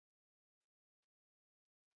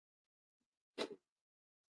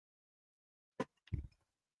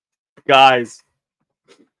Guys,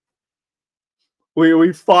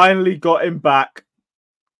 we finally got him back.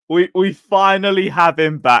 We finally have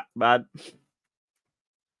him back, man.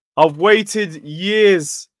 I've waited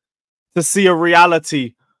years to see a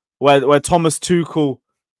reality where Thomas Tuchel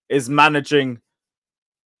is managing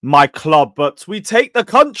my club, but we take the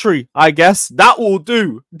country, I guess. That will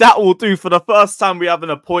do. That will do. For the first time, we have an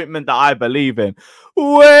appointment that I believe in.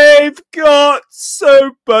 We've got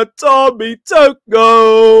Super Tommy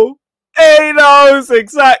Tuchel. He knows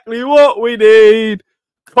exactly what we need.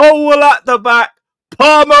 Cole at the back,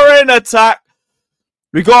 Palmer in attack.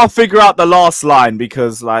 We gotta figure out the last line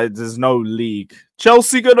because there's no league.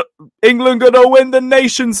 England gonna win the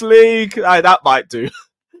Nations League. That might do.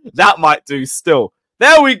 That might do still.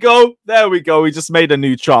 There we go. There we go. We just made a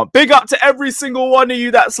new chant. Big up to every single one of you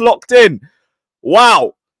that's locked in.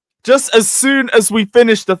 Wow. Just as soon as we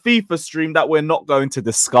finish the FIFA stream that we're not going to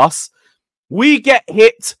discuss, we get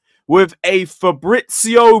hit with a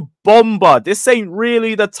Fabrizio bomber. This ain't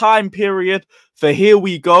really the time period for here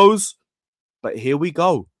we goes. But here we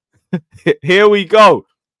go. Here we go.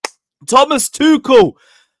 Thomas Tuchel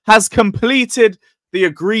has completed the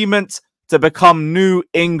agreement to become new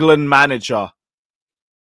England manager.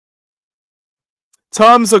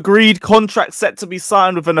 Terms agreed, contract set to be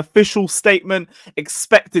signed with an official statement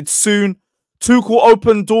expected soon. Tuchel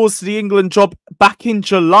opened doors to the England job back in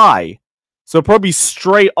July. So probably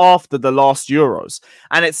straight after the last Euros.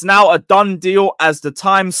 And it's now a done deal as the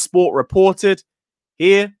Times Sport reported.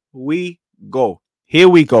 Here we go. Here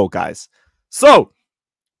we go, guys. So,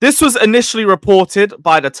 this was initially reported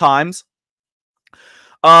by the Times.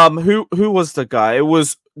 Who was the guy? It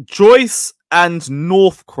was Joyce and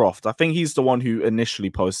Northcroft. I think he's the one who initially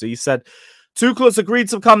posted. He said, Tuchel has agreed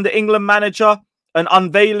to become the England manager. An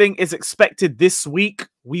unveiling is expected this week.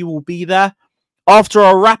 We will be there. After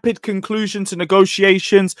a rapid conclusion to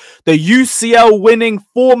negotiations, the UCL winning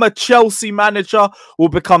former Chelsea manager will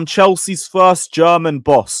become Chelsea's first German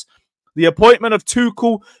boss. The appointment of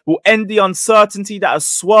Tuchel will end the uncertainty that has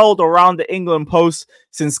swirled around the England post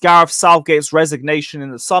since Gareth Southgate's resignation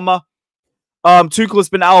in the summer. Tuchel has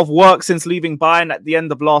been out of work since leaving Bayern at the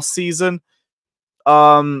end of last season.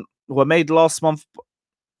 Were made last month.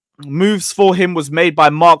 Moves for him was made by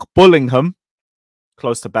Mark Bullingham,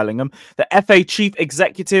 close to Bellingham, the FA Chief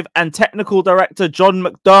Executive and Technical Director John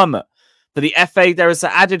McDermott. For the FA, there is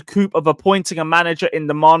an added coup of appointing a manager in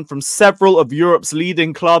demand from several of Europe's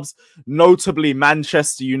leading clubs, notably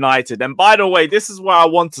Manchester United. And by the way, this is where I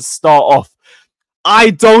want to start off.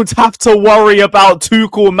 I don't have to worry about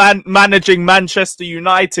Tuchel managing Manchester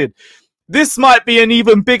United. This might be an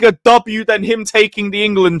even bigger W than him taking the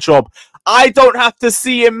England job. I don't have to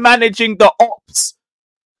see him managing the ops.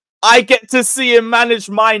 I get to see him manage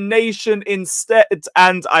my nation instead.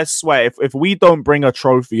 And I swear, if we don't bring a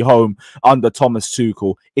trophy home under Thomas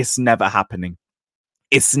Tuchel, it's never happening.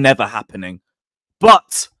 It's never happening.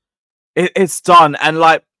 But it's done. And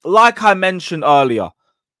like I mentioned earlier,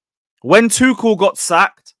 when Tuchel got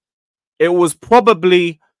sacked, it was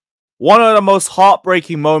probably one of the most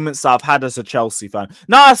heartbreaking moments I've had as a Chelsea fan.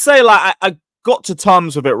 Now, I say I got to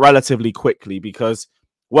terms with it relatively quickly because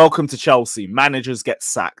welcome to Chelsea. Managers get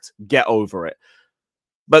sacked. Get over it.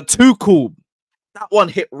 But Tuchel, that one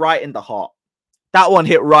hit right in the heart. That one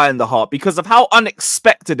hit right in the heart because of how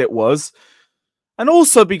unexpected it was. And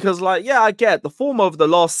also because, yeah, I get the form over the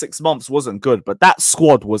last 6 months wasn't good, but that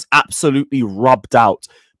squad was absolutely rubbed out.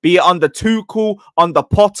 Be it under Tuchel, under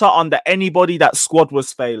Potter, under anybody, that squad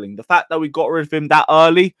was failing. The fact that we got rid of him that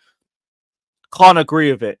early, can't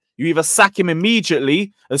agree with it. You either sack him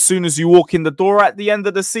immediately as soon as you walk in the door at the end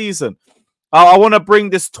of the season. I want to bring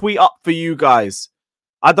this tweet up for you guys.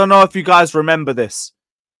 I don't know if you guys remember this.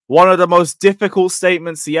 One of the most difficult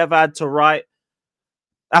statements he ever had to write.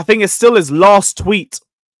 I think it's still his last tweet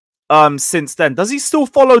since then. Does he still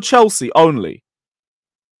follow Chelsea only?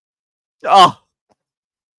 Oh.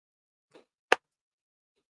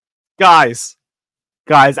 Guys.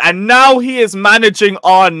 And now he is managing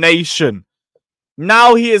our nation.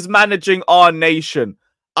 Now he is managing our nation.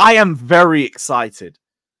 I am very excited.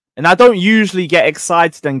 And I don't usually get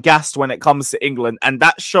excited and gassed when it comes to England. And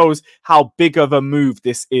that shows how big of a move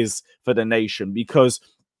this is for the nation. Because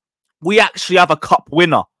we actually have a cup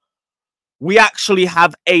winner. We actually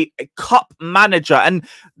have a cup manager. And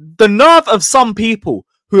the nerve of some people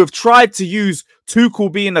who have tried to use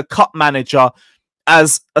Tuchel being a cup manager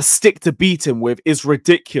as a stick to beat him with is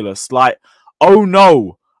ridiculous. Like, oh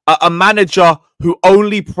no, a manager who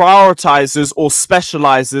only prioritizes or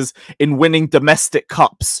specializes in winning domestic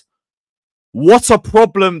cups. What a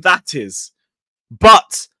problem that is.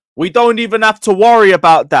 But we don't even have to worry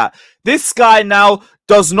about that. This guy now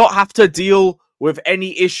does not have to deal with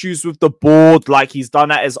any issues with the board like he's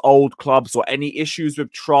done at his old clubs, or any issues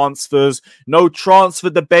with transfers. No transfer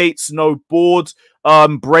debates, no board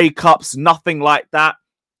breakups, nothing like that.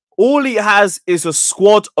 All he has is a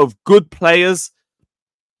squad of good players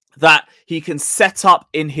that he can set up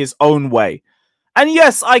in his own way. And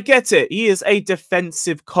yes, I get it. He is a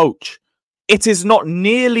defensive coach. It is not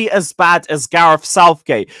nearly as bad as Gareth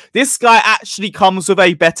Southgate. This guy actually comes with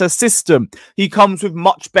a better system. He comes with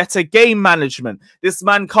much better game management. This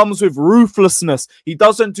man comes with ruthlessness. He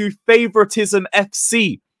doesn't do favoritism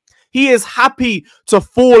FC. He is happy to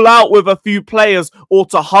fall out with a few players or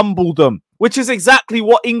to humble them, which is exactly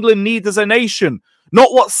what England need as a nation.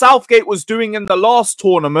 Not what Southgate was doing in the last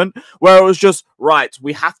tournament, where it was just, right,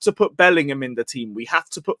 we have to put Bellingham in the team. We have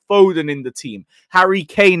to put Foden in the team. Harry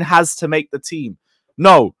Kane has to make the team.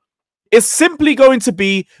 No, it's simply going to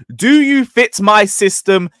be, do you fit my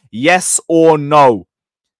system, yes or no?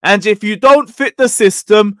 And if you don't fit the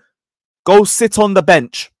system, go sit on the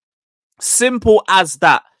bench. Simple as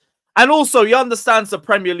that. And also, he understands the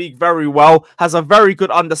Premier League very well, has a very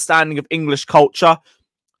good understanding of English culture.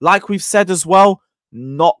 Like we've said as well,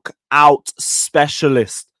 knockout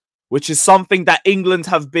specialist, which is something that England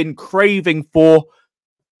have been craving for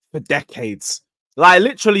decades. Like,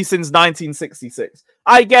 literally since 1966.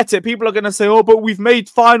 I get it. People are going to say, oh, but we've made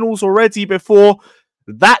finals already before.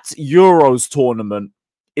 That Euros tournament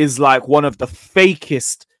is like one of the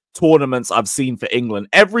fakest tournaments I've seen for England.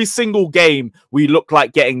 Every single game we looked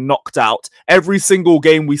like getting knocked out. Every single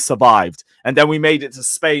game we survived. And then we made it to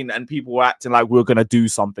Spain and people were acting like we were going to do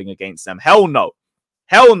something against them. Hell no.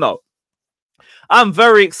 Hell no. I'm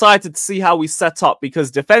very excited to see how we set up,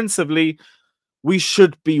 because defensively, we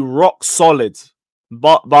should be rock solid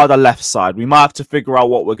by the left side. We might have to figure out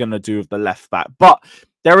what we're going to do with the left back. But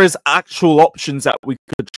there is actual options that we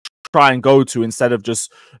could try and go to instead of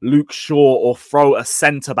just Luke Shaw, or throw a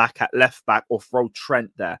centre-back at left back, or throw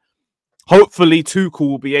Trent there. Hopefully, Tuchel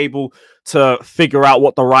will be able to figure out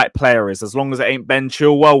what the right player is. As long as it ain't Ben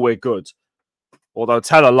Chilwell, we're good. Although,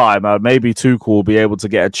 tell a lie, man, maybe Tuchel will be able to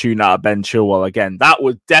get a tune out of Ben Chilwell again. That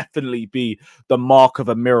would definitely be the mark of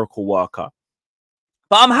a miracle worker.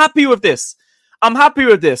 But I'm happy with this. I'm happy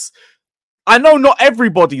with this. I know not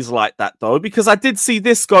everybody's like that, though, because I did see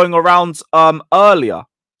this going around earlier,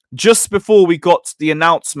 just before we got the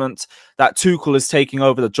announcement that Tuchel is taking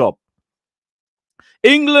over the job.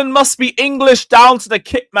 England must be English down to the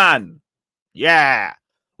kit man. Yeah.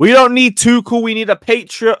 We don't need Tuchel. We need a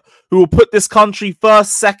patriot who will put this country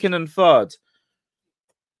first, second, and third.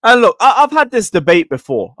 And look, I've had this debate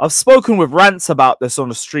before. I've spoken with Rants about this on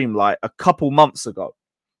a stream like a couple months ago.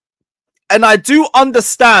 And I do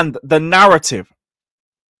understand the narrative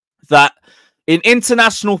that in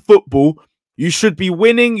international football, you should be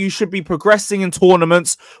winning, you should be progressing in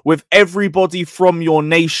tournaments with everybody from your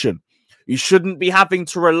nation. You shouldn't be having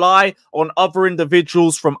to rely on other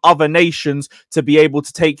individuals from other nations to be able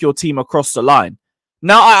to take your team across the line.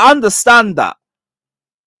 Now, I understand that.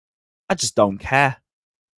 I just don't care.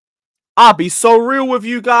 I'll be so real with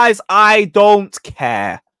you guys. I don't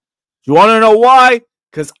care. Do you want to know why?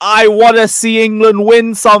 Because I want to see England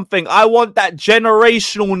win something. I want that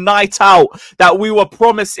generational night out that we were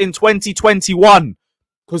promised in 2021.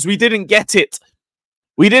 Because we didn't get it.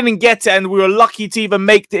 We didn't get it, and we were lucky to even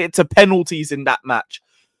make it to penalties in that match.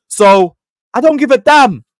 So, I don't give a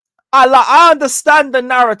damn. I understand the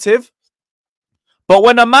narrative. But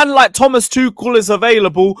when a man like Thomas Tuchel is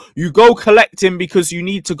available, you go collect him because you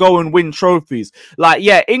need to go and win trophies. Like,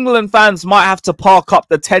 yeah, England fans might have to park up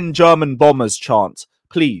the 10 German bombers chant.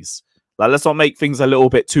 Please. Like, let's not make things a little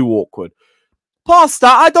bit too awkward. Past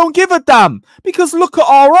that, I don't give a damn. Because look at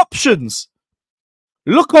our options.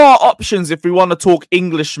 Look at our options if we want to talk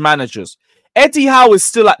English managers. Eddie Howe is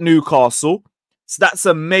still at Newcastle. So that's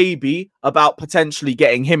a maybe about potentially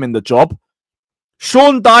getting him in the job.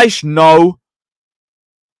 Sean Dyche, no.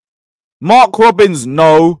 Mark Robbins,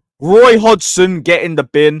 no. Roy Hodgson, get in the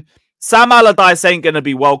bin. Sam Allardyce ain't going to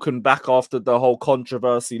be welcomed back after the whole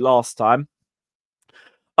controversy last time.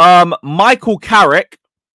 Michael Carrick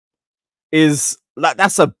is...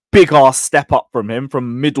 that's a big-ass step up from him,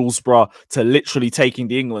 from Middlesbrough to literally taking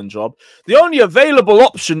the England job. The only available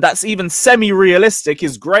option that's even semi-realistic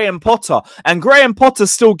is Graham Potter. And Graham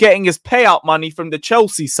Potter's still getting his payout money from the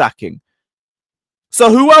Chelsea sacking. So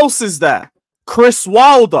who else is there? Chris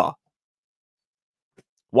Wilder.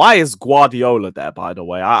 Why is Guardiola there, by the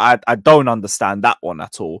way? I don't understand that one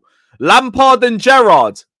at all. Lampard and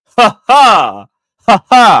Gerrard. Ha ha! Ha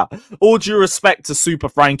ha! All due respect to Super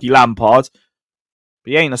Frankie Lampard.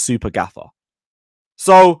 But he ain't a super gaffer.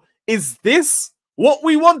 So, is this what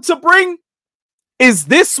we want to bring? Is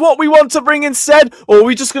this what we want to bring instead? Or are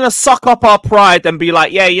we just going to suck up our pride and be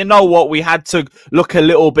like, yeah, you know what? We had to look a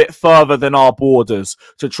little bit further than our borders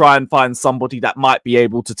to try and find somebody that might be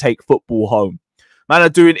able to take football home. Man are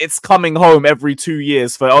doing It's Coming Home every 2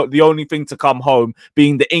 years for the only thing to come home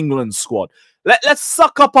being the England squad. Let's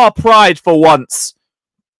suck up our pride for once.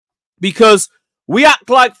 Because we act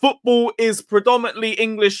like football is predominantly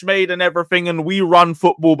English made and everything, and we run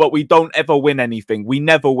football, but we don't ever win anything. We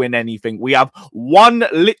never win anything. We have one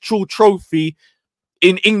literal trophy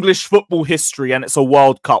in English football history, and it's a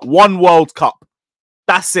World Cup. One World Cup.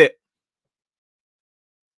 That's it.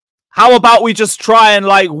 How about we just try and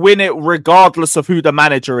win it regardless of who the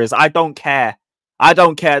manager is? I don't care. I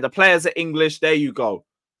don't care. The players are English. There you go.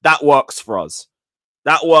 That works for us.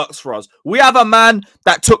 That works for us. We have a man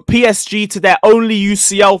that took PSG to their only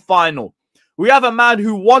UCL final. We have a man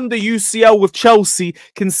who won the UCL with Chelsea,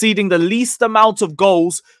 conceding the least amount of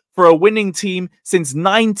goals for a winning team since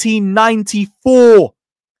 1994.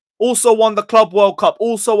 Also won the Club World Cup.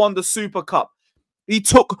 Also won the Super Cup. He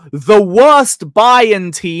took the worst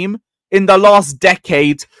Bayern team in the last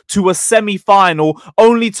decade to a semi-final,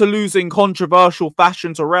 only to lose in controversial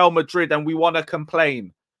fashion to Real Madrid, and we want to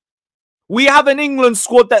complain. We have an England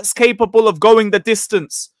squad that's capable of going the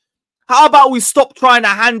distance. How about we stop trying to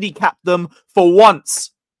handicap them for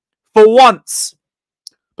once? For once.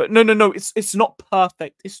 But no. It's not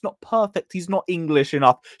perfect. It's not perfect. He's not English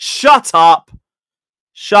enough. Shut up.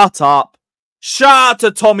 Shut up. Shout out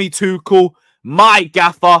to Tommy Tuchel, my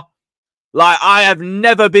gaffer. I have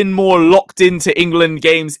never been more locked into England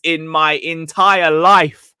games in my entire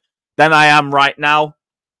life than I am right now.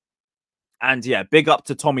 And yeah, big up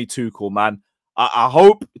to Tommy Tuchel, man. I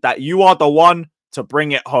hope that you are the one to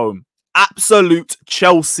bring it home. Absolute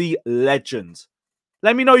Chelsea legend.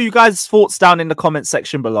 Let me know you guys' thoughts down in the comment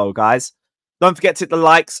section below, guys. Don't forget to hit the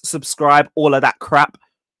likes, subscribe, all of that crap.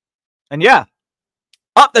 And yeah,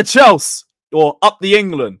 up the Chelsea, or up the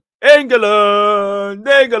England. England!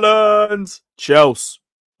 Chelsea.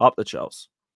 Up the Chelsea.